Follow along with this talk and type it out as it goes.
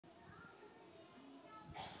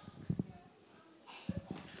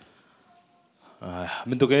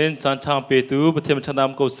mình tụi cái chăn chang bê tu bát thêm chăn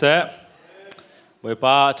nam câu sẽ bởi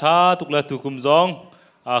ba cha tụi là tụi cùng zong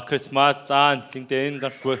Christmas chan linh tên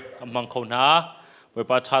gan suy mang khâu na bởi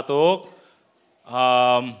ba cha tụi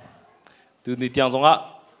tụi đi tiếng zong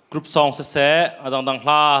group song sẽ đang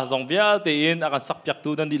la zong vía tiền akan sắc piak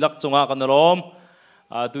tu dan di lak zong akan rom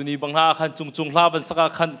tụi đi bằng la khan chung chung la vẫn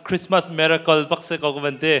sắc khan Christmas miracle bác sẽ có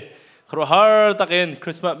vấn đề khâu har takin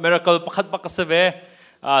Christmas miracle bác sẽ về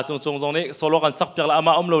chung chung zong này solo kan sắc piak la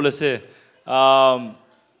ama lâu là se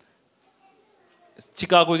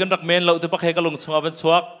Chicago kan rak men lo tu pak he ka lung chunga ban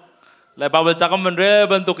chuak lai bawal cha kam man re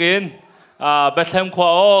ban tukin Bethlehem khwa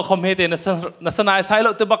o khom he te na sanai sai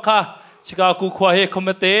lo tu pak kha Chicago khwa he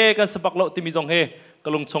khom te kan sabak lo ti mi jong he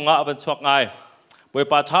ka lung chunga ban chuak ngai boi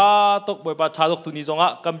pa tha tok tu ni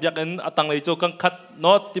zonga kam biak en atang lei chu kan khat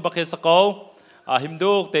not ti pak he sakau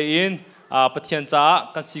himduk te in pathian cha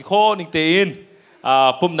kan si kho ning te in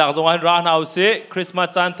pum nak zonga ra nau se Christmas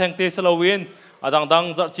chan thang te Halloween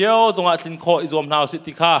dang giật chiếu dùng tin khôi dùng nào sĩ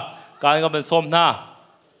tị kha cái bên xóm na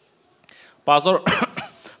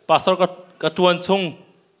pastor cái tuần chung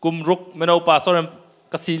cùng ruk menau pastor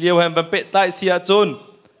cái xì liêu hem bên pet tai xia chun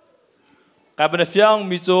cái bên phiang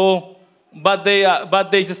mi chu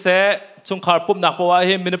birthday sẽ chung khar pum nak pawa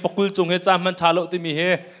he min pakul chung he cha man thalo ti mi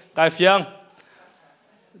he cái phiang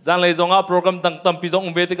giang lei zonga program tang tam pi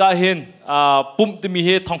zong ve ti ga hin pum ti mi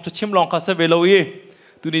he thong chim long kha se veloi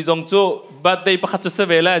tu ni zong chu birthday pakhat chu se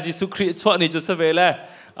vela Jisu Christ chwa ni chu se vela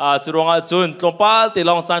churonga chun tlompa te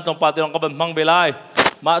long chan tlompa te long ka ban mang velai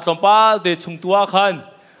ma tlompa te chung tua khan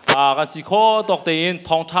kan si kho tok te in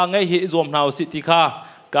thong thang ngai hi zom nau si ti kha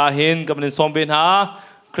ka hin ka ban som ben ha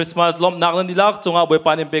Christmas lom nak nan dilak chunga boi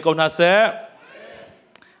pan em pe ko na se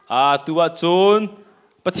tuwa chun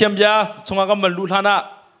pathiam ya chunga ka man lu thana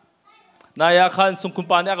na ya khan sung kun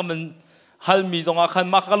pan ya ka man hal mi zonga khan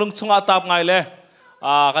ma ka lung chunga tap ngai le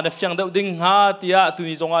cái này phiang đậu đinh ha tia tụi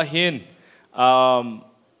ni trong hiền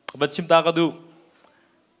vật chim ta cái du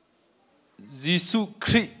Giêsu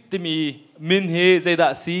Christ tìm mi min he dây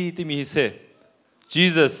đã si tìm mi se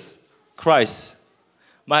Jesus Christ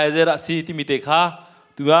mà dây đã si tìm mi te kha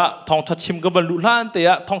tụi thong thắt chim cái vật lũ lan te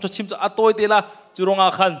thong thắt chim cho atoi te la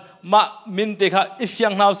churong khan mà min te kha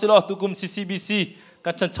ifyang nào se lo tụi kum CCBC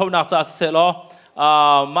cái chân châu nạc cha se lo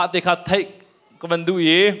mà te kha thấy cái vật du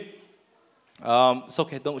ye it's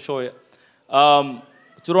okay, don't show it.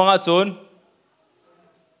 Churonga chun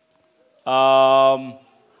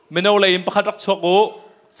minau leim pakhat rak chuaku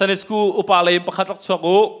Sunday school upa leim pakhat rak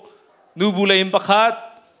chuaku nubu leim pakhat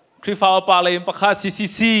krifa upa leim pakhat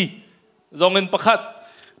CCC zongin pakhat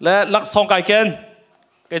le lak song kai ken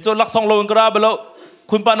kai chu lak song lo kra belo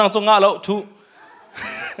kun pa nang chunga lo thu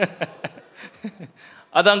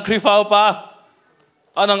adang krifa upa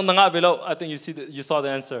anang nanga belo. I think you saw the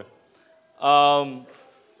answer.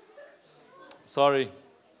 Sorry.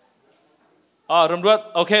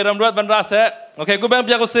 Ramruat. Okay, Ramruat van ra se. Okay, cô bé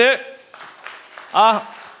bia cô se.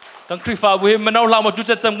 Tang krifa bu him menau la mo tu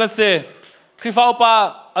cham kan se. Krifa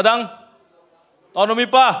pa adang. Onomi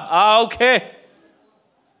pa. Okay.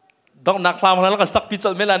 Dong nak lam la kan sak pi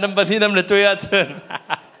chol mela nam ban hi nam le toya chen.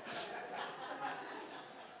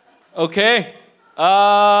 Okay.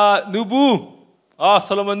 Nubu.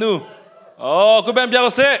 Solomon nu. Cô bé bia cô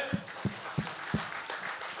se.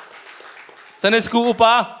 Sunday school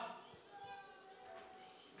upa.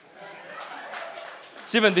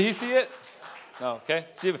 Stephen, did he see it? No, okay.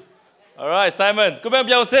 Stephen. All right, Simon. Go back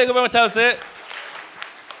and say. Go back and say.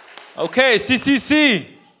 Okay, CCC.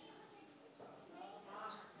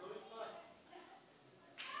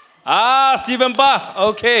 Stephen pa.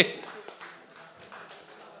 Okay.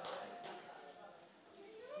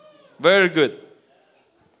 Very good.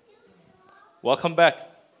 Welcome back.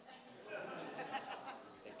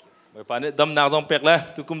 Boi pan dam nak zong pek le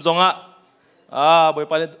tu kum zong boi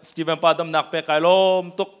pan Stephen pa dam nak pek kai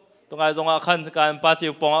lom tuk tungai zong khan kan pa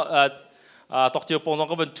chiu pong tok chiu pong zong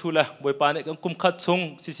ka ban thu le boi pan kan kum khat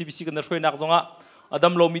chung CCBC kan roi nak zong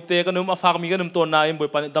adam lo mi te kan um afak mi kan um ton na im boi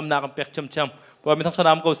pan dam nak pek cham cham boi mi thak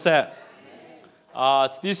thanam ko se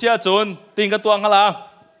this year chun ting ka tuang hala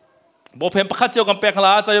bo phem pakhat chiu kan pek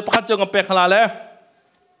hala chai pakhat chiu kan pek hala le.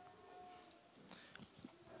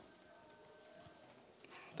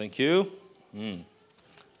 Thank you.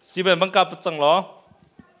 Stephen, bang kap chang lo.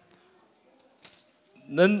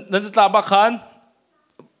 Nan zla ba khan.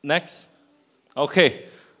 Next. Okay.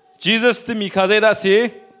 Jesus ti mi kha zai da si.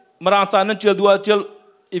 Marang chan nan chil dua chil.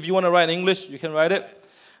 If you want to write in English, you can write it.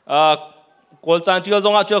 Kol chan chil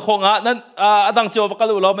zonga chil kho nga nan adang chil ba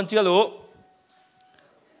kalu lo ban chil lu.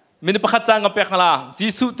 Min pakhat chang ka pek la.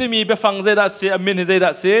 Jisu ti mi be phang zai da si, amin zai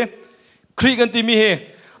da si. Kri kan ti mi he.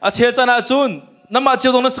 A che chana chun น้ำมาเจีย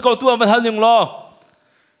วตรงนั้นสกอตัวมันทันยังรอ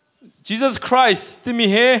Jesus Christ ที่มี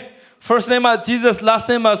เฮ first name มา Jesus last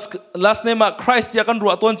name มา Christ ที่กันรั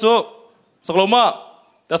วตัวนั้นจูสกลมา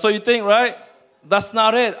that's what you think right that's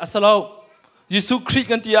not it อัสลาวยิสุคริสต์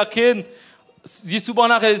กันที่อาเคนยิสุบอก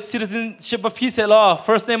นะคือ citizenship of peace เหรอ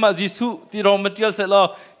first name มายิสุที่รองมันเจียวเสร็จแล้ว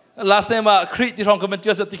last name มาคริสต์ที่รองมันเจี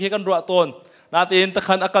ยวเสร็จที่กันรัวตัวนาทีนี้ตะ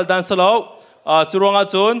ขันอักลดันสลาวจุรองอา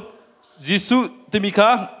จุนยิสุที่มีข้า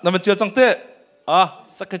นั่นมันเจียวจังเตะ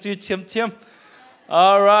สักจีเชียม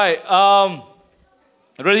alright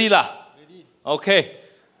ready ล่ะ โอเค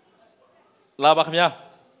ลาบักมั้ย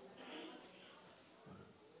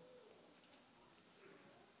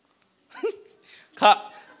ค่ะ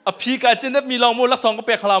อภิการเจนมีลองมูลักสองก็เ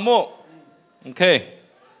ปียกขลามูโอเค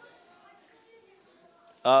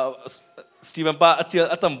สตีเวนป้าเจอ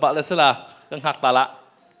อัตมปะเลยสิล่ะกังหักตาละ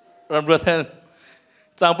รำเรือแทน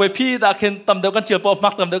จางไปพี่ตาเข็นตำเดียวกันเจอปอมั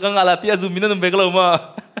กตำเดียวกันอะไรที่อาซูมินันเบกเรามา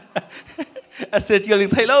เสียเจียลิง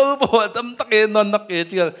ไทยแล้วปวดตำตะเกนนอนตะเกน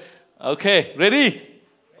เจียโอเค ready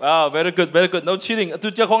wow very good no cheating ตุ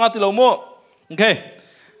เจ้าของอาติโลโมโอเค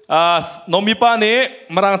น้องมีป้านี้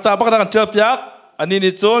มารังจ่าปักรังเจ็บยักอันนี้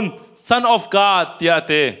นี่จุน son of God ที่อาเ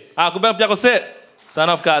ตกูแบ่งยักก็เส son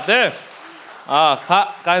of God เด้ค่ะ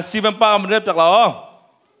การสตีเวนป้ามันเรียบจากเรา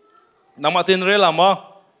น้ำมาตินเรียลมั้ง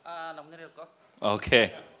น้ำเรียบก็โอเค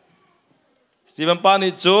สตีเวนป้า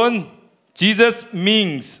นี่จุน Jesus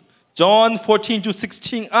means John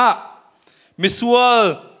 14-16 มิสวล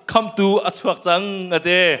come to อัจฉริยะจังอะเ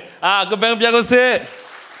ด้ก็แบ่งยักก็เส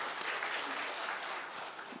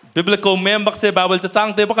biblical mem bakse Bibleจะจัง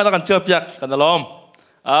เตะปะกันกันเจ็บยักกันตลอม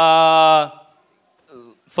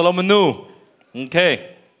Solomonu okay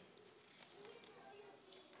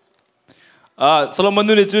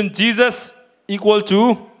Solomonu นี่จุน Jesus equal to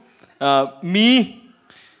me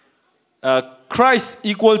Christ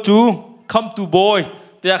equal to come to boy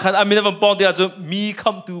ที่อาคารอามินวันปองที่อาจจะ me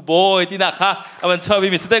come to boy ที่นักค่ะอามันชอบวิ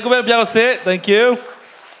มิสเตก็แบบยักเส thank you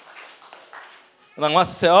นังมา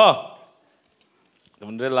เส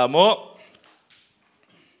kemudian lama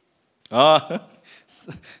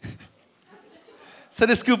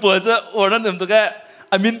saya skupa aja orang itu kayak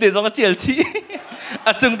amin deh soalnya Chelsea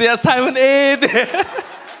acung dia Simon A deh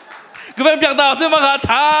gue pengen tahu sih maka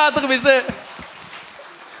tuh bisa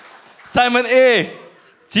Simon A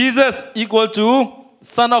Jesus equal to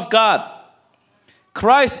Son of God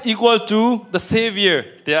Christ equal to the Savior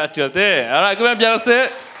dia acul deh alright gue pengen sih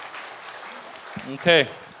okay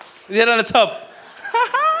dia ada top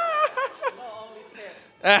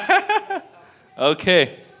okay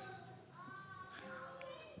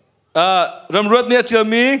รำรวจเนี่ยเชื่อ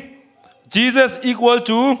มี Jesus equal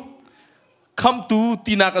to come to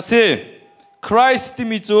ตีนักเส Christ ที่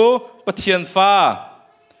มีจูปะเทียนฟ้า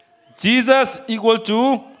Jesus equal to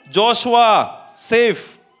Joshua save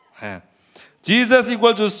Jesus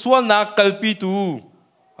equal to ส่วนนักกัลปีตู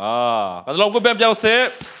กันลองก็แบบยาวเส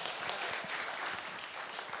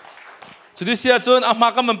ชุดที่เสียจนอามา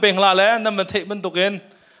ก็มันเป็นหลายแล้วนั่นมันเทมันตกเอง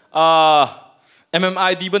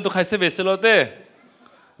MMID บนตัวใครเซเวสโลเต้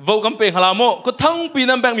โวกันเป็นหลายโมก็ทั้งปี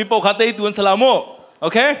นั้นแบ่งมีโปรคาเตตัวสลามโมโอ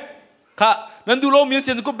เคค่ะนั่นดูโลมีเสี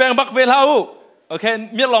ยงก็แบ่งบักเวลาโอเค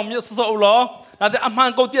มีลองมีสโซลล้อนั่นแต่อามา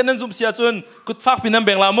เกาเตียนนั้นซุ่มเสียจนก็ฝากปีนั้นแ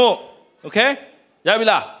บ่งหลายโมโอเคยาวิ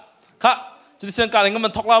ลาค่ะชุดที่เสียงการเงินมั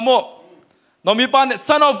นทอกหลายโมน้องมีปาน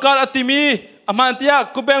Son of God อติมีอามาเตีย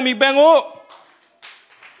ก็แบ่งมีแบ่งโอ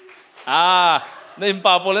ในอิมป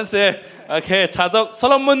าโปลันเซโอเคชาดกซา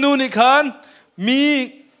โลมอนูนี่คันมี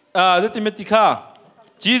เดติเมติค่า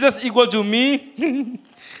Jesus equal to me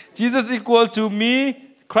Jesus equal to me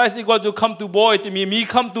Christ equal to come to boy ที่มี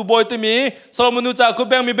come to boy ที่มีซาโลมอนูจากกู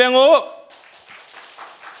แบ่งมีแบ่งโอ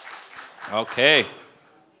โอเค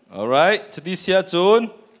alright ชุดที่เสียจูน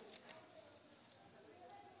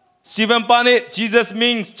Stephen Pane Jesus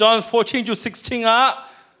means John 14-16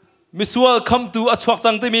มิสวลคัมตูอัจฉริยะ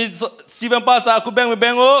จังที่มีสตีเวนป้าจากกูแบ่งไม่แบ่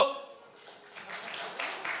งโ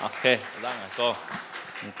อเคร่างไงก็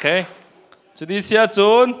โอเคจุดที่เสีย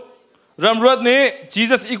จูนรำรวจนี้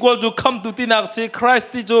Jesus equal to come to ที่นักสิ Christ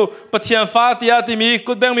ที่จูปะเทียนฟ้าที่อาที่มี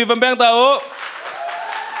กูแบ่งมีแบ่งตาโอ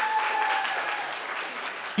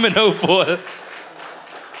ไม่เอาปวด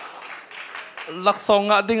ลักษ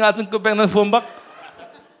ณะดิ่งอาจจะกูแบ่งนั้นผมบัก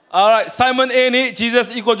Alright, Simon A นี่ Jesus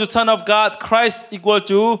equal to Son of God, Christ equal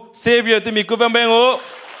to Savior ที่มีกูแบ่งโอ้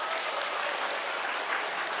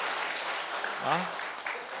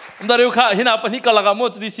ผมได้รู้ค่ะเห็นอ่ะปนิกาลากาโม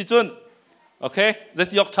จุดที่สิจุนโอเคจะ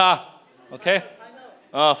ที่ยกชาโอเค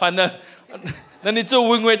final นั่นนี่จู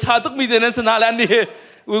วิ่งเวชาทุกมีเดนสนาแล้วนี่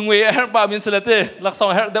วิ่งเวเฮร์บามินเซเลเต้ลักษณ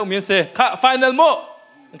ะเฮร์เดลมินเซค่ะ final โม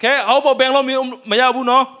โอเคเอาพอแบ่งเรามีมายาบุเ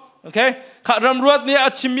นาะ โอเคข้ารำรวดเนี่ย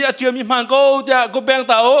ชิมมีอาเจียมีมันก็จะก็แบ่งเ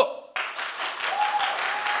ต่า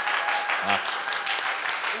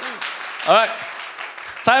alright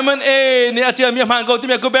Simon A เนี่ยอาเจียมีมันก็ที่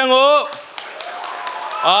มีก็แบ่งโอ้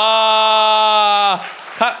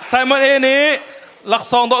Simon A นี่ลัก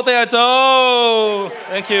ซองโตเตะโจ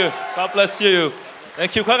thank you God bless you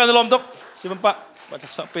thank you ข้ากันจะลมตกสิบัมปะบัตร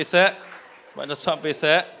ชอบเปเซ่บัตรชอบเปเ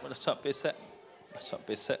ซ่บัตรชอบเปเซ่บัตรชอบเป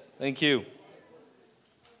เซ่ thank you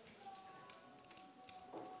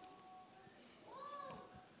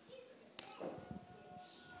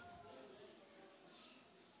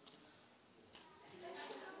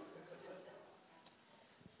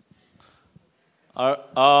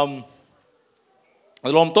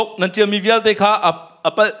ลมตกนั่นเชื่อมีวิลเตค่ะ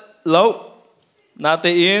อัปเล่านาเต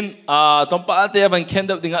อินตอนป้าเตะมันเข็นเ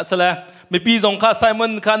ด็กดิ่งอ่ะสิละมีปีสองข้าไซมอ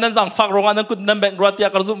นข้านั่นสั่งฝากโรงงานนั่นกุดนั่นแบ่งรัตยา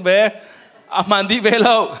กระซุ่มเวอามันดีเวล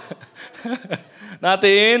านาเต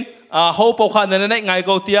อินเขาปกข้านั่นนั่นไง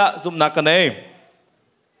ก็เตียซุ่มนักกันเอง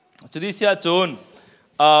จุดที่เสียจูน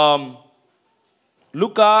ลู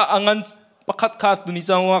กาอังกันประคัดขาดตุนิ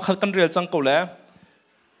จังว่าขัดกันเรียลจังกูแล้ว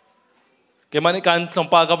เกี่ยมันในการส่ง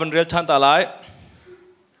ปากกับวันเรียลชันตาไล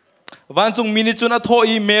วันจงมินิจุนอโท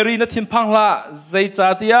อีเมรีนัทินพังละใจจ่า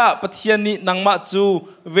เตียปะเทียนีนังมาจู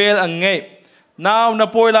เวลอังเงนาวนับ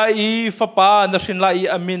ปอยลายฟปานชินลาย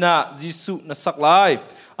อามินาจิสุนัสักลาย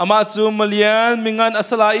อามาจูมาเลียนมิงันอั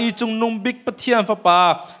สลายจงนุ่มบิกปะเทียนฟปา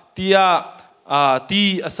เตียตี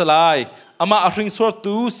อัสลายอามาอริงสวด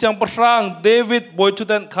ตูเสียงประชังเดวิดบอยทุเ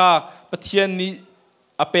ดนคาปะเทียนี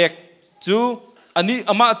อเปกจูอันนี้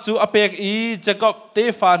อามาจูอเปกอีเจคอบเต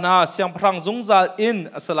ฟานาเสียงพรังจงจัลอิน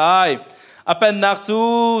อัสลายอเป็นนักจู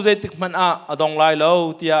ใจติกมันอดองไลเลว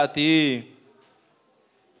ที่อาที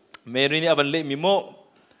เมรินีอบันเล่มิโม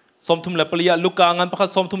สมทุมเลปลียลูกางานพัก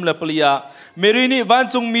สมทุมเลปลียเมรินีวัน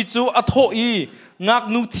จงมีจูอโทอีงัก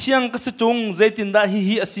นูเทียงกษจงใจตินดา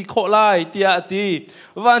ฮิอสิโคไลที่อาที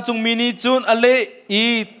วันจงมีนิจุนอเลอี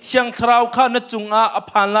เทียงคราวข้านจุงอ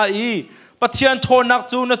พันลาอีปะเทียนโทนัก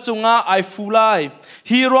จูนจุงไอฟูไล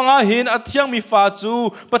ฮีรวงหินอเทียงมีฟ้าจู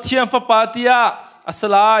ปะเทียนฟ้าปาติยาอัส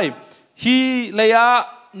ลายฮีเลยะ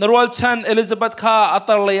นรวลชันเอลิซาเบธข้าอัต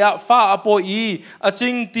เลยะฟ้าอโปอีอจิ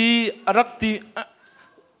งตีรัก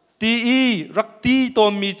ตีอีรักตีต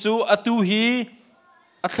นมีจูอตูฮี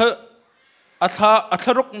อัท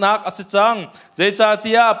รุกนักอัศจังใจจ่าเ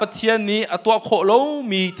ตียปะเทียนนี้อตัวโคโล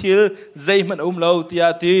มีทิลใจมันเลวตีย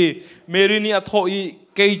ตีเมรินีอโทอี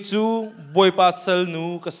เกจูบอยปัสเซลนู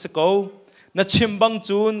กัสโกนัชิมบัง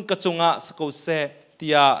จูนกัจงะสโกเซตี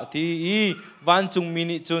ยตีอีวันจุงมิ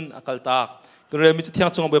นิจูนอักลตากกระเรมิจเทียง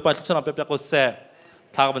จงบอยปัสชนะเปียกโกเซ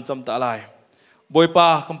ทากบันจำตะไลบอยปั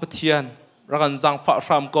กัมปเทียนรักันจังฟ้าฟ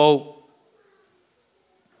รามโก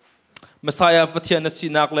มาสายปะเทียนนสี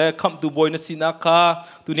นักเลยคำดูบอยนสีนักค่ะ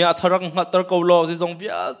ตัวนี้อัธรังหัตตะเกาโลจะทรงวิ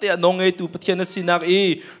อาเตียนงเอตูปะเทียนนสีนักอี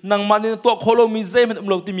นังมันในตัวโคโลมีเซมัน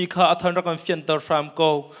เราที่มีค่ะอัธรักกันเฟียนเตอร์ฟรามโก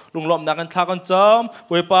ลุงล้อมนักกันทากันจอม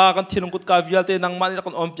บอยปากันเทียนกุดกาวิอาเตียนังมันใน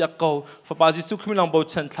กันอมเปียกโกฟ้าปาจิสุขมิลังบอย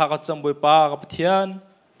ชันทากันจอมบอยปากับปะเทียน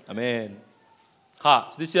อเมนค่ะ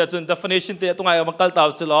ที่เสียจน definition เตียตรงไหนมันกัลตาว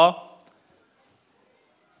สิล้อ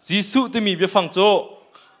จิสุที่มีเบียฟังโจ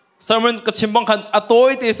สมัยกับชิมบังคันอัตโอ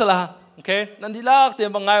ยเตสละโอเคนั่นที่ลากเตรีย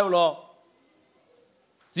มบังไงหรอ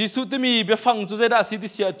ยิสุที่มีเบียฟังจุดได้สิ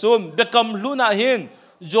ที่เสียจมเบียกำลุน่าเห็น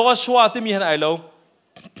โจชัวที่มีเห็นไอโล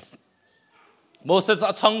โมเสส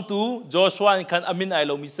ชังตูโจชัวนี่คันอามินไอโ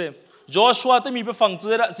ลมิเซโจชัวที่มีเบียฟังจุด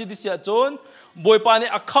ได้สิที่เสียจนบอยปานี่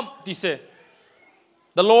อักขมที่เซ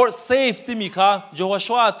The Lord saves ที่มีค่ะโจ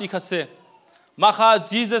ชัวที่ข้าเซมาค่ะ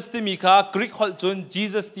Jesus ที่มีค่ะกรีกฮอลจน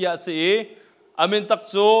Jesus ที่อาเซอามินตัก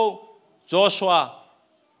โจโจชัว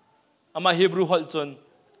อามาฮีบรูฮอลจน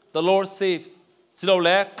The Lord saves สิเราเ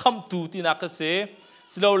ล่คำตูที่นักเส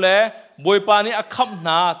สิเราเล่บอยปานี่อักขมน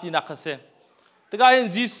าที่นักเสแต่การเห็น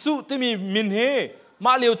ยิสุที่มีมินเฮม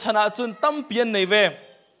าเลียวชนะจนตั้มเปลี่ยนในเว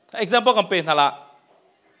example กันเป็นอะไร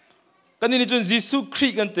กันนี่จนยิสุคริ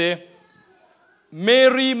สกันเตเม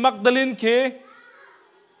รีมักดาลินเค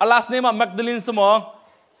อลาสเนมามักดาลินสมอ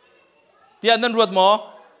ที่อันนั้นรวดหมอ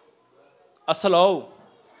อัสลาว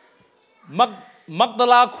มักดา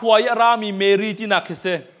ลาควายรามีเมรีที่นักเส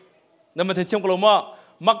นั่นมันเทียมกลมว่า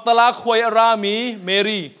มักดาลาควายรามีเม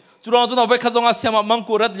รีจุดนั้นจุดนั้นเวกขจงอาเซียมมัง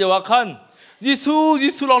กุรัดเยาวคันยิ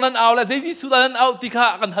สุลองนั้นเอาและยิสุนั้นเอาที่ข้า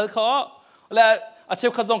กันฮัลเขาและอาเช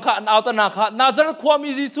ฟขจงข้าอันเอาตั้งนาข้านาซาเรตความี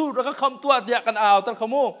ยิสุแล้วก็คำตัวเดียกันเอาตั้งข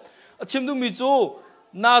โมอาเชฟดูมิจู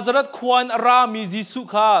นาซาเรตควานรามียิสุ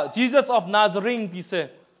ข้า Jesus of Nazareth ที่เส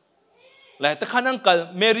และแต่ข้านั่งกัน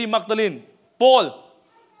เมรีมักดาลินป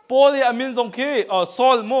อลอามินซงเคซ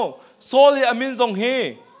อลโมซอลอามินซงเฮ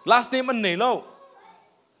last name อันไหนเล่า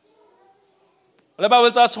และบาเว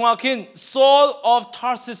ลจะชงอาคิน Saul of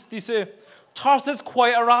Tarsus ที่เส Tarsus ควาย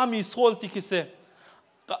อารามี Saul ที่คิดเส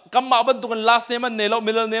กำมาบันตุกัน last name อันไหนแล้ว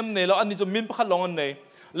middle name ไหนแล้วอันนี้จะมินประคัดลองอันไหน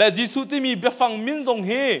และยิสุที่มีเบฟังมินจงเ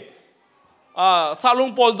ฮซาลง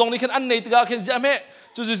ปอลจงนี่แค่อันไหนที่ก็แค่จะไม่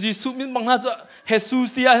จะยิสุมินบางท่าจะเฮซูส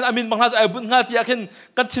ที่อามินบางท่าจะไอ้บุญงาที่แค่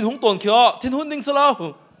กันทิ้งหุ่นตนเขียวทิ้งหุ่นดิ้งสลาว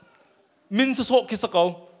มินจะโศกคิดสักเอา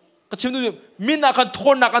ก็ชิมดูมินอาการท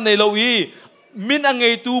นนักอันไหนเราอีมินอันไง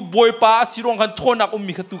ตูบอยป้าสิรวงกันทนนัก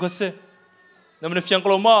มีขัดตุกเสนั่นมันเฟียงก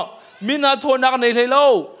ลมอ่ะมินอาทนนักอันไหนเรา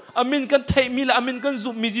อามินกันเทมิละอามินกันจุ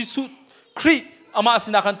มียิสุครีอามาสิ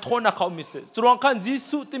นากันทนนักเขามีเสจรวงกันยิ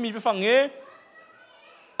สุที่มีไปฟังเง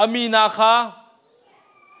อามีนาคา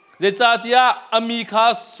เจจาติยาอามีคา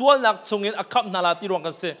ส่วนนักชงเงินอัคบนาลาติรวง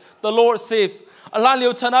กันเส The Lord saves อัลลาห์เลี้ย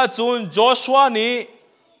วชนะจูนโจชัวนี้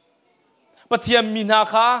ปะเทียมมีนา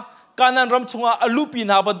คาการนั้นรำชงอาลูปี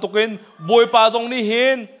นาบันตุกินบอยปาจงนี้เห็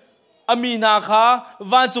นอามีนาคา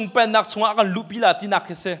วันจงเป็นนักชงอากันลูปีลาตินัก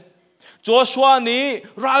เสโจชัวนี้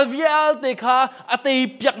ราวิเอลเตคาอเตย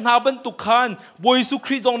เปียกนาบันตุกันบอยสุค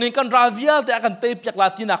รีจงนี้กันราวิเอลเตอากันเตยเปียกลา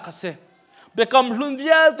ตินักเสเบกำลุนวิ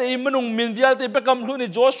เอลเตมนุงมินวิเอลเตเบกำลุนใน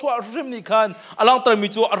โจชัวริมนี้กันอลังตรมิ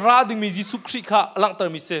จูราดิมียิสุครีค่ะอลังตร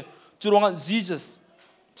มิเสจุดว่า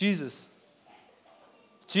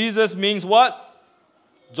Jesus means what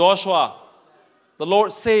Joshua the Lord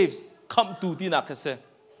saves come to ที่นักเส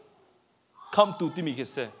come to ที่มี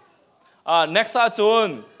เสnext อาจาร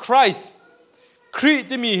ย์ Christ คริสต์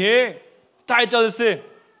ที่มีเฮ title เส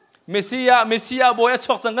เมสสิยาบอยช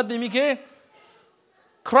กจังกันที่มีเฮ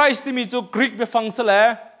Christ ที่มีจูกรีกไปฟังเสล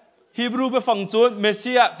ฮีบรูไปฟังจูเมส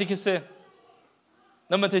สิยาที่เส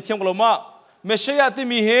นั่นมันเทียมกันว่าเมสสิยาที่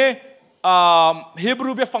มีเฮฮีบ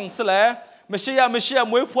รูไปฟังเสลเมสสิยา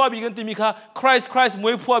มวยพัวบีกันที่มีค่ะ Christ มว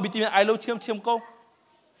ยพัวบีที่มีไอโลเทียมเขา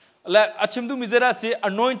และอาชิมดูมิเซราเส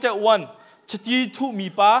anointed one ชติทุมี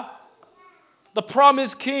ป้าThe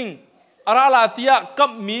promised king อาราลาติยากั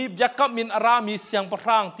บมียักกับมินอารามีเสียงพ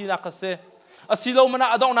ระงที่นักเสอสิโลมนา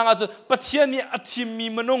อดองนางอาจปะเทียนี่อธิมี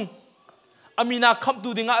มนุงอามีนาคับดู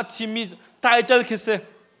ดิ่งอธิมีไทเทลคิเส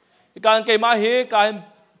การเกมาเฮการ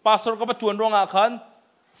พาสตอร์กับจวนรองอาคัน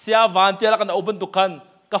เสียวันเตียละกันโอเปนตุกัน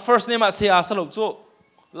กับ first name เสียสลบจู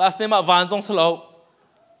last name วันจงสลบ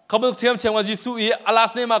เขาบอกเทียมว่ายิสุอี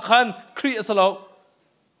last name คันคริสลบ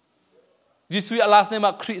ยิสุอี last name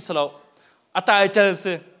คริสลบอาตายเจอเส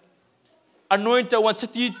อโนนจะวันช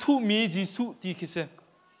ติทุมียิสุที่คิเส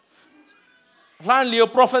ร้านเลี้ยว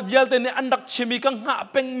prophet เยลเตนอันดักเชมีกังหา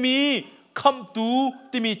เป็นมีคำตู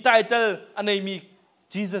ที่มีไตเติลอันนี้มี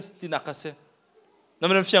Jesus ที่นักเสนั่น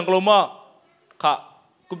มันเสียงกลมค่ะ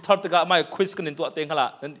กุมทอดตะกะไม่ควิสกันในตัวเต็งขละ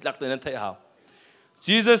นั่นหลักแต่นั้นเท่า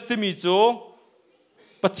Jesus ที่มีโจ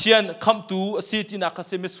ปัจจัยคำตูสิที่นักเ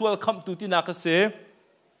สมิสวลคำตูที่นักเส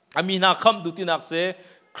อามีนาคำตูที่นักเส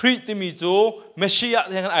คริสต์ที่มีจูเมสสิยา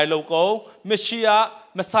ที่กันไอโลโก้เมสสิยา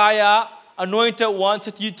เมสไซยา anointed one ช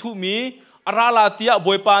ติทุมีอาราลาติยาบ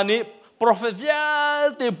อยปานี prophet เยล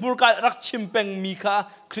เตมุรการักชิมเป็งมีค่ะ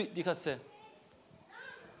คริสต์ที่กันเส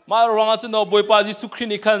มาลองอาจารย์บอยปาจิสุคริ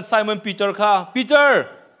นิคันไซมอนปีเตอร์ค่ะปีเตอร์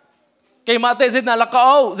เกี่ยมาเตะเจนัลลักเอ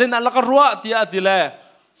าเจนัลลักรัวที่อาทิตย์เลย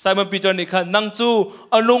ไซมอนปีเตอร์นี่คันนังจู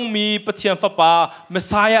อนุงมีปะเทียนฟ้าป่าเมสไ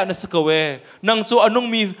ซยาในสกเวนังจูอนุง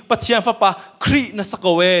มีปะเทียนฟ้าป่าคริสต์ในสก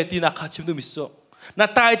เวที่นักข่าวชิมดูมิโซนา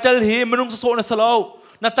ไตเติลฮีมนุงโซในสโล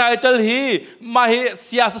นาไตเติลฮีมาเฮเ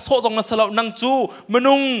สียสโซจงในสโลนังจูม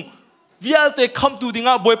นุงวิลเตคำตูดิ่ง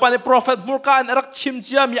อ่ะบอยปานใน prophet มุรการรักชิมเ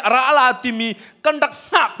จียมีอาราลาติมีกันดักห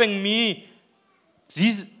าเป็นมี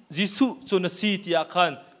ยิสุจนสีที่อาคั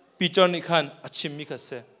นปีเตอร์นี่คันอาชิมมีกันเส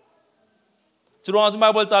จุดว่าจะมา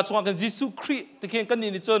บอกจ่าจงกันยิสุคริสต์ที่เข่งกัน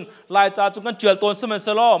นี่จนลายจ่าจงกันเจียลตัวสมัยส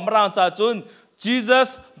โลมรางจ่าจน Jesus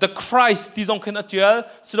the Christ ที่จงกันเจียล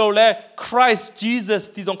สโลเล่ Christ Jesus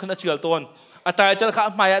ที่จงกันเจียลตัวอาตายจะข้า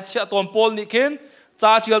มาเชียตัวปอลนี่เข่งจ่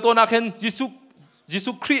าเจียลตัวนักเข่งยิ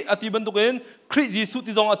สุคริสต์อธิบันตุกินคริสต์ยิสุ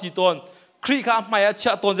ที่จงอธิตนคริสต์ข้ามาเชี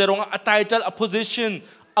ยตัวเจรงอาตายจะ a position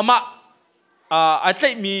อามาอาจจะ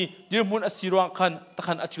มีดิรมุนอสิรวงคันตะ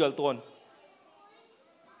คันอธิลตัว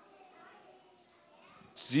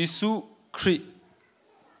ยิสุคริสต์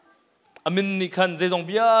อามินนี่คันเจง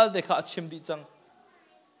วิลเด็กข้าชิมดิจัง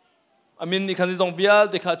อามินนี่คันเจงวิล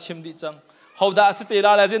เด็กข้าชิมดิจังเขาด่าสิเตล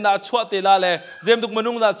าเลยเจนด่าชั่วเตลาเลยเจมตุกม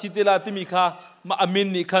นุษย์ด่าสิเตลาที่มีข้ามาอามิน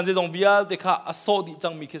นี่คันเจงวิลเด็กข้าอโศดิจั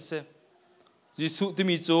งมีคิดเสยิสุที่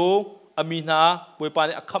มีจูอามินาบวยปาน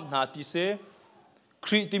อักขมนาติเสค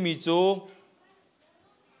ริสต์ที่มีจู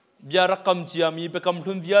บิอารักกำจียมีเบกำ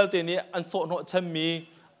ลุนวิลเตนี่อันโซโนชัมมี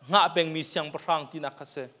งาเป็นมีเสียงพระงที่นัก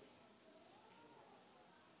เส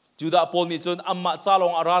จูดาปอลนี่จนอัมมาจ้าล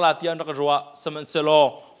งอาราลาที่อันรักรัวสมันเซโล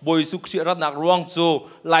บอยสุขชีรัตนักร้องจู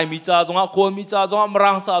ลายมีจ้าจงอาคนมีจ้าจงอาม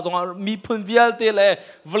รังจ้าจงอามีพันเวียลเตเล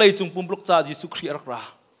เวลจุงปุ่มปลุกจ้าจิสุขชีรักรา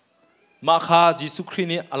มาข้าจิสุขชี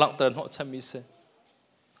นี้อลังเติร์นหัวชั้นมิเซ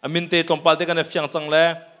อามินเตตอมปัลเตกันเฟียงจังเล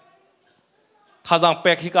ท่าจังเ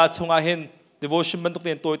ป็กฮิกาชงอาเห็น devotion มันตุกเ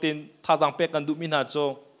ตียนตัวเตียนท่าจังเป็กกันดูมินาโจ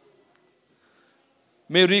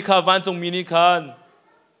เมริกาวันจงมินิคัน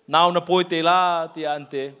นาวนาโปยเตล่าที่อัน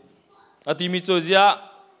เตอติมิโจเซีย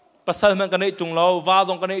ภาษามันกันในจงเราว่าจ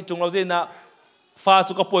งกันในจงเราเจนะฟ้า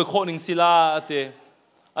จุกป่วยโคนิงศิลาเต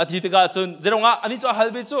อธิตกาจนเจรงะอันนี้จะฮัล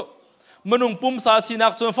เบจูมนุงปุ่มสาสินั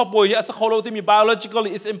กจนฟ้าป่วยสักคนเราที่มี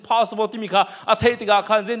biologically is impossible ที่มีค่ะอธิตกา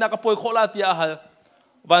ขันเจนักป่วยโคลาที่อาฮัล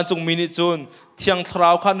วันจงมินิจนเที่ยงทรา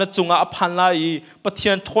วขันนัดจงอาพันลายปะเที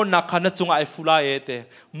ยนทนนักขันนัดจงอาฟุลายเต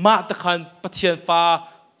มาตะขันปะเทียนฟ้า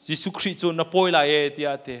ยิสุคริจนนับป่วยลายที่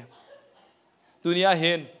อาเตดุนยาเ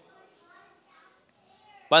ห็น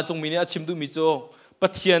บ้านจงมีเนี่ยชิมดูมิโจปะ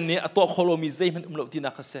เทียนเนี่ยตัวโคโลมีเซมันเราที่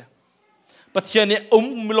นักเสปะเทียนเนี่ย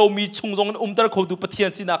เรามีชงจงตะเขาดูปะเทียน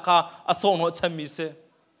สินักอาสงหัวชันมีเส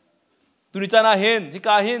ดูนี่จานาเห็นฮิก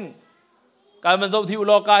าเห็นการมันเจ้าที่อุโ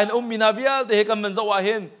ลกาเห็นมีนาวิอาแต่การมันเจ้าว่าเ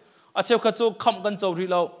ห็นอาเชลขัดโจคำกันเจ้าที่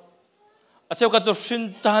เราอาเชลขัดโจชิน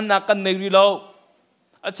จานนักกันในที่เรา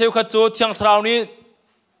อาเชลขัดโจเที่ยงเช้านี้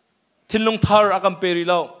ทิ้งลงทาร์อากัมเปรี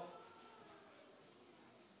เรา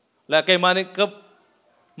และแกมาเนี่ยกับ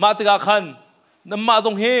มาติกาขันน้ำมาจ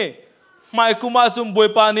งเฮไม่กุมาจุมบวย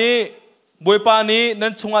ปานีนั้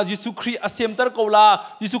นชงอายิสุครีอาเซียมตระกอลา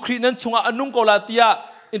ยิสุครีนั้นชงอาอนุงกอลาตีย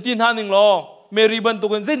อินทินหานิงโลเมรีบันตุ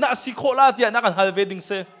กันเจนักสิโคลาตียนักฮัลเวดิงเซ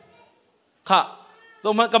ค่ะจ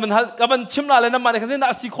งมันกับมันชิมนาเลยน้ำมันเนี่ยเจนั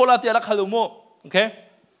กสิโคลาตียนักฮัลโลโมโอเค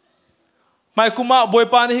ไม่กุมาบวย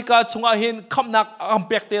ปานีฮิกาชงอาเห็นคำนักอัมเ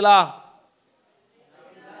ปกเตลา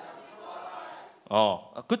อ๋อ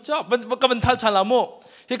good job กับมันทัลชันละโม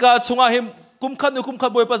ฮิกาชงอาเห็นกุมขั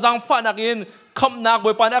ดบวยปะจังฟ้านักอินคำนักบ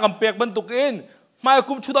วยปานีอัมเปกบันตุกินไม่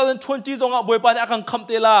กุมชุดนั้นชวนจีจงอาบวยปานีอังคำเ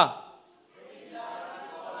ตลา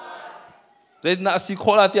เจนนักสิโค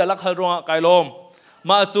ลาตียลักฮัลโรงไกลลม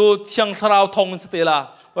มาจูเที่ยงทราวทองสเตลา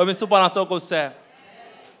ว่าเป็นสุปานาโจกุเซ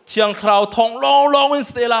เที่ยงทราวทองลอง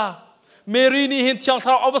สเตลาเมรีนี่เห็นเที่ยงท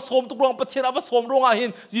ราวอวสมตุกรองประเทศอวสมรงอาเห็น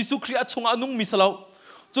ยิสุคริสชงอานุงมิสลาว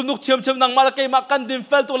จนนุกเชียมนังมาละเกยมากันดินเ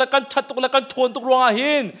ฟลตุกละกันชัดตุกละกันชนตุกรองอาเ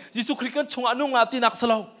ห็นยิสุคริสกันชงอานุงอาตีนักส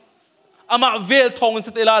ลาวอามาเวลทองส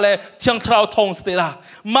เตลาเลยเที่ยงทราวทองสเตลา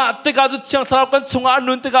มาเตกาจุเที่ยงทราวกันชงอา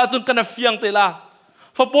นุนเตกาจุกันเฟียงเตลา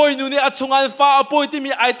ฟ้าป่วยนู่นนี่ชงอันฟ้าป่วยที่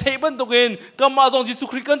มีไอเทบันตุกินก็มาจงยิสุ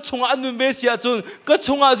คริสกันชงอันนุ่นเบสิอาจุนก็ช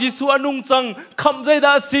งอายิสุอันนุ่งจังคำใจด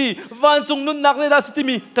าสีวันจงนุ่นนักใจดาสีที่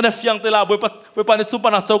มีกันเฟียงเตลาบวยปานิสุปา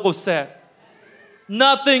นาโจกุเซ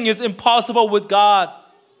Nothing is impossible with God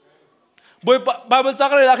บวยบาเบิลจาก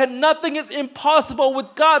อะไรล่ะแค่ Nothing is impossible with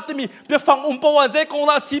God ที่มีเพื่อฟังปวันใจกง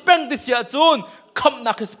ลาสีเป็งที่เสียจุนคำ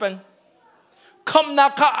นักสเปงคำนั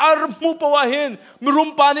กข้าอารมุปวะเห็นมีรุม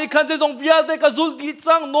ปานีขันเซจงวิอาเตกจุลดี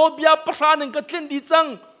จังโนบิอาประชาหนึ่งกัดเล่นดีจัง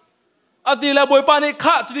อดีแล้วบวยปานี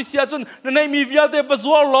ข้าจุดเสียจนในมีวิอาเตปะซั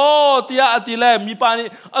วโลที่อดีแล้วมีปานี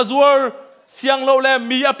อซัวเสียงโลแล้ว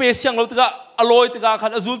มีอเปเสียงโลตกะอลอยตกะขั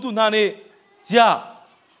นอซุลตุนานีเสีย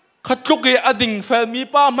ขัดลุกเกอดิ่งเฟลมี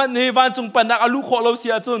ป้ามันเฮวันจงเป็นนักอลูโคโลเสี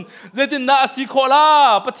ยจนเจตินนาสิโคลา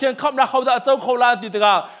ปะเทียนคำนักเขาได้เจ้าโคลาติตก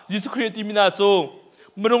ะยิสุคริสติมินาโจ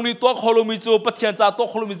มันตรงนี้ตัวโคโลมิจูปะเทียนจ่าตัว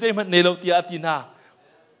โคโลมิเจมันเนลตีอาตินา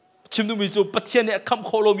ชิมดูมิจูปะเทียนเนี่ยคำโ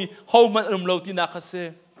คโลมิเฮามันอมเลตินาคาเซ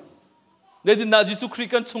เดดินายิสุคริ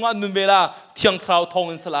กันชงอันนุนเวลาเที่ยงทราวทอง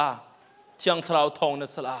นัสลาเที่ยงทราวทองนั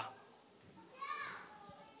สลา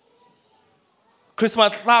คริสต์มา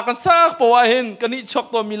สลากันซักปวะเห็นกันนี่ช็อก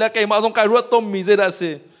ตัวมีแล้วไก่มาส่งไก่รวดต้มมีเจดาเซ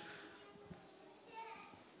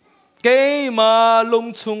ไก่มาลง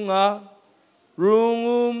ชงอารุ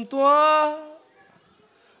งตัว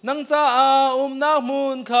นังจ้านักมุ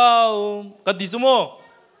นเขากันดีจุโม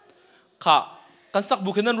ค่ะกันสักบุ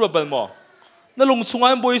คคลนั้นรวบเบิลโมนั่นลงชงอั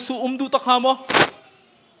นบอยสูดูตะขามอ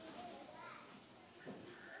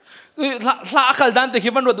ลาคัลดันเตคิ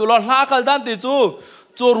ดมันรวดดูหรอลาคัลดันเต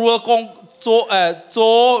จูรัวกองจู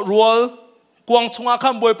รัวกวางชงอาคั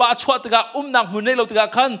นบอยป้าชวดตะกะนักมุนให้เราตะกะ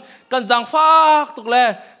คันกันจังฟากตุกแล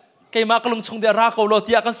ไกมากลงชงเดียราเขาโลเ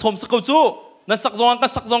ตียกันสมสกุลจูนั่นสักจ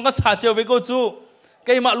งกันสาเจียวเวโกจูไก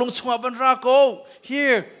มาลงชงอาบันราโก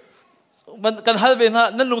here มันกันฮัลเวนะ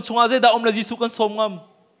นั่นลงชงอาเจดาลยิสุกันสมงาม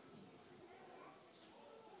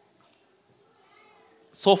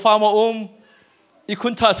โซฟามาอีคุ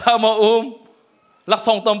ณชามาลักษ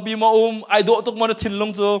ณ์ตัมปีมาไอโดตุกมันทิ้งล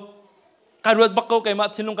งจูการรวดบักเกาไกมา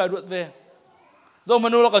ทิ้งลงการรวดเวโจม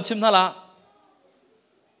นุษย์เรากันชิมท่าละ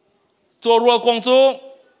โจรัวกงจู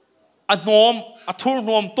อันนอมอัทุรน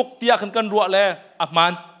อมตุกเตียกันรวดเลยอับมั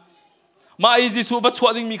น มาอีจิสุวัชว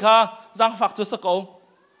ดิ้งมีข้าจังฝักจุสก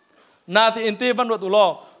นาที่อินเตวันวัตุลอ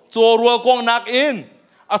โจรัวกองนักอิน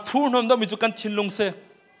อัทุนนมดมีจุกันชินลงเส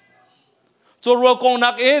โจรัวกองนั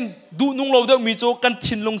กอินดูนุ่งเราดมีจุกัน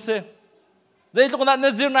ชินลงเสใจทุกคนนั้น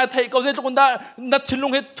จีรนายไทยเขาใจทุกคนนั้นนัดชินล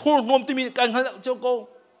งให้ทุนนมที่มีการเจ้ากู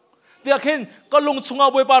เดี๋ยวเห็นก็ลงชงเอา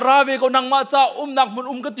บวยปาราเวก็นั่งมาจ้านักมั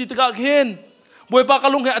นก็ติดตะเห็นบวยปากก็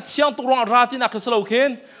ลงให้อัดเชียงตุรองราที่นักสลาวเห็น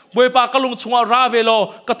บวยปากก็ลงชงเอาราเวโล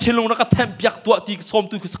ก็ชินลงแล้วก็แทมยักตัวตีสม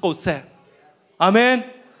ตุกสกอเสอาเมน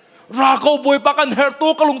ราเขาบวยปากันเฮร์ตั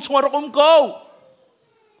วก็ลงชงเอาเราเขา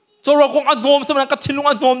โจรกองอันโนมสมัยนั้นก็ชินลง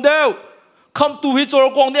อันโนมเดียวคำตูฮิโจร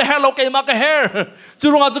กองเนี่ยเฮร์เราเกยมาก็เฮร์โจ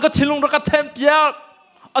รกองจะก็ชินลงแล้วก็แทมยัก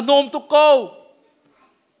อันโนมตุกเขา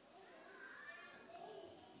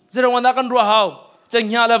เจรวันนักกันรัวเฮาเจง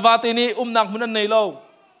ยาเลวาตินีนักมันในโล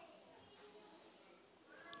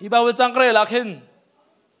อีบ่าวจังเกรลักเห็น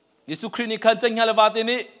ยิสุคริสต์นี่ขันเจงยาเลวาติ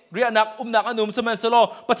นีเรียนักนักอันนุ่มสมัยสโล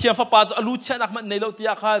ปะเทียมฟ้าป่าจะอลูเชนักมันในโลที่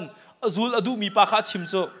อาคันอซูลอดูมีปากขาชิม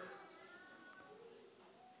โซ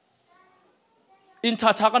อินท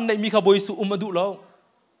ากันในมีขบวยสุอดูโล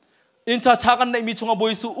อินทากันในมีชงขบว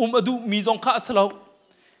ยสุอดูมีจงข้าสโล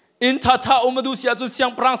อินทาอดูเสียจุเสียง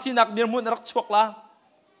ปรางสีนักเดียร์มุนรักชวกลา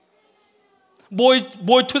บ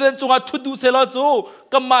อยทุเรนจงอาทุดูเสลาจู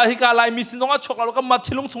กัมมาฮิกาลายมีสินงอาชกเรากัมมา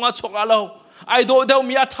ทิลุงจงอาชกเราไอโดเดว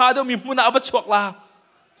มีอาธาเดวมีมุนาอับชกลา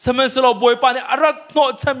สมัยสลบอยปานี่อารัตโน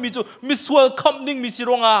เชมีจูมิสวลคัมนิ่งมีสิ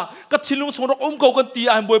รงากัทิลุงจงรักเขากันตี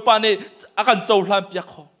ไอบอยปานี่อาการเจ้าหลานเปียก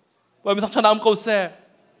เขาว่ามีทักษะน้ำเขาเส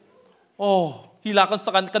โอ้ฮิลากันสั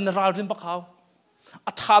กกันราวริมปะเขาอ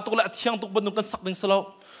าธาตุกและเชียงตุกบรรดุกันสักหนึ่งสลบ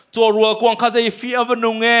โจรัวกวางข้าใจฟีอัน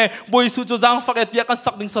นุ่งบอยสุจจังฟักเอตียกัน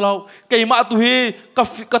สักดิ่งสลาวไก่มาตุฮีกับ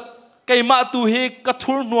ไก่มาตุฮีกับ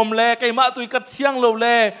ทุนนวมเล่ไก่มาตุฮีกับเที่ยงโลเ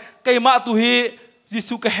ล่ไก่มาตุฮียิ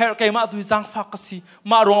สุกับเฮร์ไก่มาตุฮีจังฟักกันสิ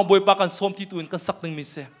มารวงบอยปากันสมที่ตุนกันสักดิ่งมิ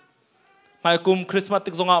เสหมายกุมคริสต์มาสติ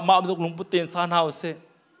กจงอามาตุกลุงปุตเตียนสานเฮาเส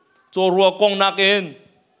โจรัวกองนักเอ็น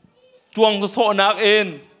จวงจะโซนักเอ็น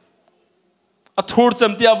อัทุรจ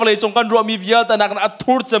ำเตียฟเลยจงกันรัวมีวิญญาณนักอั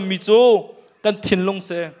ทุรจำมิโจกันทิ้งลงเ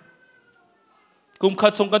สกุมขั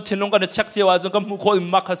ดชงกันทิ้งลงกันเช็คเสียว่าจงกันมุขอิม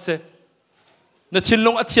มักเสเนทิ้งล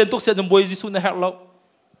งอัดเทียนตุกเสียจงบอยจิสุในแหกเรา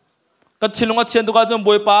กันทิ้งลงอัดเทียนตุกจงบ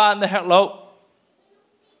อยป้าในแหกเรา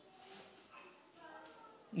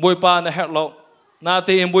บอยป้าในแหกเรานาเต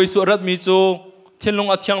ยบอยสุรัตมีโจทิ้งลง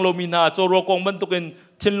อัดเทียงเรามีนาโจโรกองมันตุกิน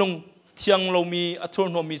ทิ้งลงเทียงเรามีอัตร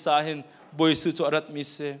นมีสาหินบอยสุสุรัตมี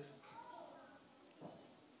เส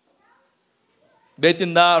เบติ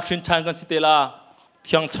นดาชินทางกันสิเตลาเ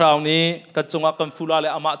ที่ยงทราวนี้กันจงอากันฟูลาเล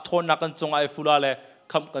อามาทนนักกันจงไอฟูลาเล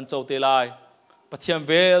คำกันเจ้าเตลายปะเทียนเ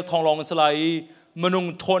วลทองรองกันสลายมนุง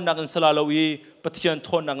ทนนักกันสลาลวีปะเทียนท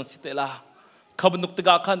นนักกันสิเตลาขบนุกตะก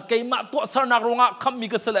าขันเกยมาตัวสารนักรงะคำมี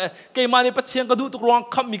กันสลายเกยมาในปะเทียนกระดูตุกรงะ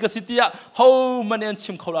คำมีกันสิเตียเฮามันเอ็น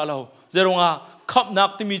ชิมเขาลาเราเจรงะคำนัก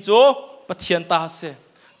ที่มีโจปะเทียนตาเส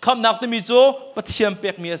คำนักที่มีโจปะเทียนเปี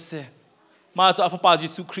ยกมีเสมาจากพระปาจิ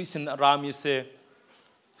สุคริสต์รามีเส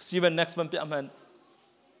ซีเวน next วันเปียมัน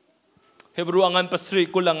เฮบรูอังกันปัสริ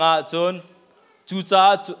กุลังอาจนจูจ้า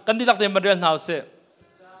กันที่ตักเต็มบรรเรียนหาวเส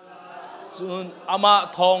จนอามา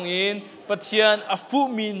ทองอินปะเทียนอฟู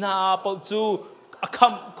มีนาปจูอคั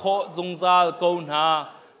มโคจงซาลโกนา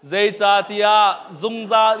เจจาติยาจง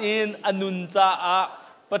ซาลอินอนุนจาอา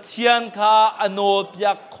ปะเทียนคาอโนป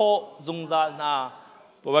ยักโคจงซานา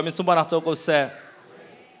บอกว่ามีสมบัติเจ้าก็เส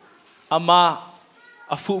อามา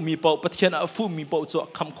อฟูมีเป่าปะเทียนอฟูมีเป่าจู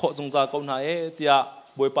คำโคจงซาลโกนาติยา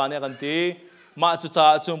บอยปานเนี่ยกันทีมาจุจ้า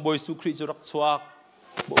จงบอยสุคริจุรักชวัก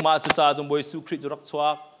มาจุจ้าจงบอยสุคริจุรักชวั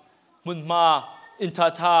กมุนมาอินทา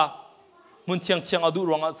ทามุนเทียงเทียงอดู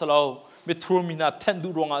รองอาสลาวเมทรูมินาแทนดู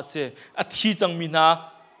รองอาเซอธิจังมิน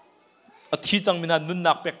านุน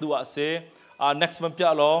นักเป็กดูอาเซnext วันพิจา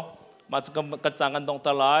รณามาจะกันจังกันตรงต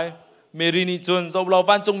ะไลเมรินีจนเราเรา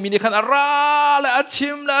บ้านจงมินิขันอาราและชิ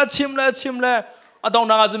มและอาดอง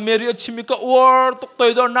นางอาจจะเมริอชิมิก็วอร์ตกตัว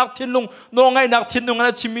ดอนนักทิ้งลงน้องไงนักทิ้งลงน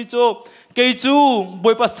ะชิมิโจเกยจูบอ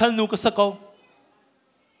ยปัสเซลนูก็สักเอา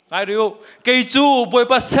ไงเรียวเกยจูบอย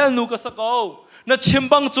ปัสเซลนูก็สักเอานะชิม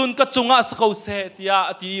บังจุนก็จงอาสักเอาเสียที่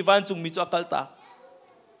อาทิวันจงมีจักรตา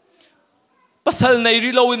ปัสเซลใน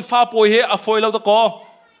รีโลวินฟ้าปอยเฮอฟอยเราตะกอ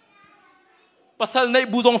ปัสเซลใน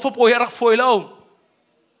บูจงฟ้าปอยเฮรักฟอยเรา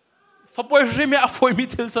ฟ้าปอยริมอฟอยมิ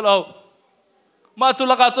ทิลสลาวมาจุ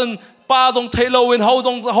ลกาจนป้าจงเทโลวินเ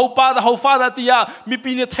ขาป้าเขาฟ้าดาติยามี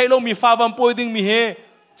ปีนี้เทโลมีฟ้าวันปอยดิ้งมีเฮ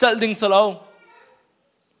จัดดิ้งสลาว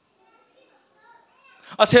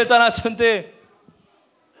อาเชจานาชนเต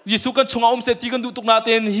ยิสุกันชงอาเสตีกันดูตุกนาเต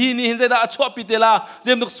นฮีนี่เห็นใจได้ชอบปิเตลาเจ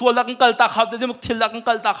มตุกสวลลักกัลตาเขาแต่เจมตุกทิลลัก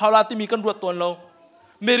กัลตาเขาลาที่มีกันรวดตัวเรา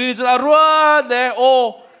Mary chun arwa le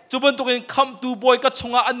o chuban to kin come to boy ka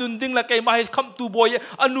chunga anun ding la kai ma hi come to boy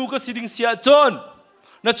anu ka siding sia chon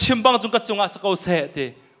na chimbang chung ka chunga sa ko se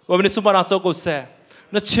te wa ni chuma na ko se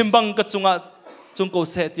na chimbang ka chunga chung ko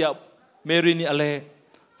se tia Mary ni ale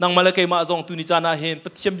nang mala kai ma zong tu ni chana hin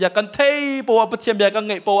pathiam ya kan thei po pathiam ya kan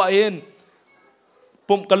ngai po a hin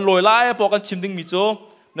pum kan loi lai po kan chim ding mi cho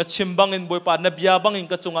na chimbang in boy pa na bia bang in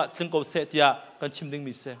ka chunga chung ko se tia kan chim ding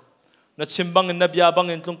mi se na chimbang in na bia bang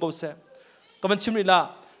in chung ko se ka man chim ri la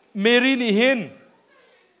Mary ni hin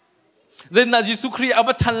zen na Jesus Christ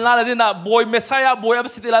aba than la zen na boy Messiah boy aba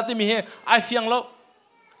sitila ti mi he ai fiang lo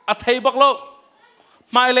a thei bak lo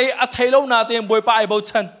mai le a thei lo na te boy pa ai bo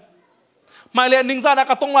chan mai le ning za na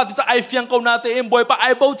ka tong la ti cha ai fiang ko na te boy pa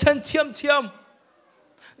ai bo chan chiam chiam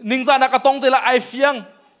ning za na ka tong te la ai fiang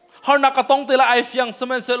har na ka tong te la ai fiang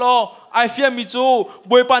semen se lo ai fiang mi chu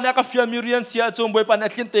boy pa na ka fiang mi rian sia chu boy pa na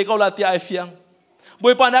thlin te ko la ti ai fiang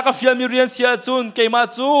boy pa na ka fiang mi rian sia chun ke ma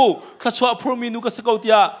chu kha chwa phur mi nu ka se ko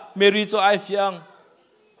tia Mary chu ai fiang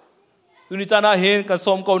tu ni chana hin ka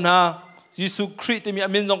som ko na Jesus Christ ti mi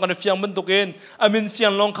amin jong kan fiang ban tukin amin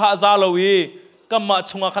fiang long kha za lo wi kam ma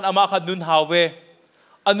chunga khan ama kha nun hawe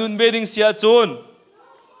anun wedding sia chun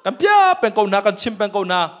kan pia pen ko na kan chim pen ko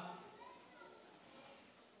na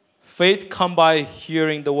faith come by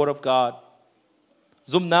hearing the word of God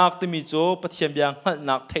zum nak ti mi chu pathiam yang hal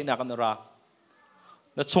nak thei nak an ra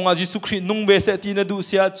na chunga Jesus Christ nung be se ti na du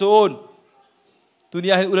sia chun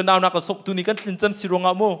tunia hin ulan naw na ka sok tuni kan thlin cham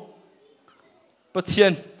sironga mo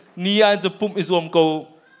pathian nia ju pum izom ko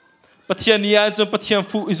pathian nia ju pathian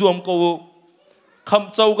fu izom ko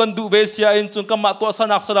kham chau kan du ve sia in chung kama to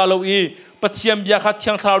sanak sala lo i pathiam bia kha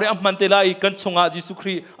thiang thlau re amman te la i kan chunga Jesus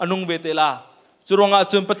Christ anung ve te la churonga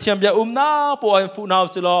chum pathiam bia na po ai fu naw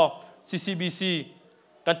silo CCBC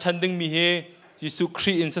kan chanding mi he Jesus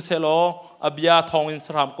Christ in se lo abia thong in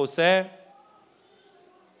saram ko se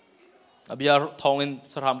abia thong in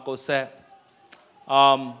saram ko se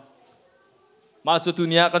ma chu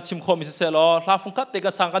tunia kan chim kho mi se lo la phung khat te ka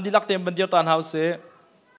sang kan dilak tem ban dir tan house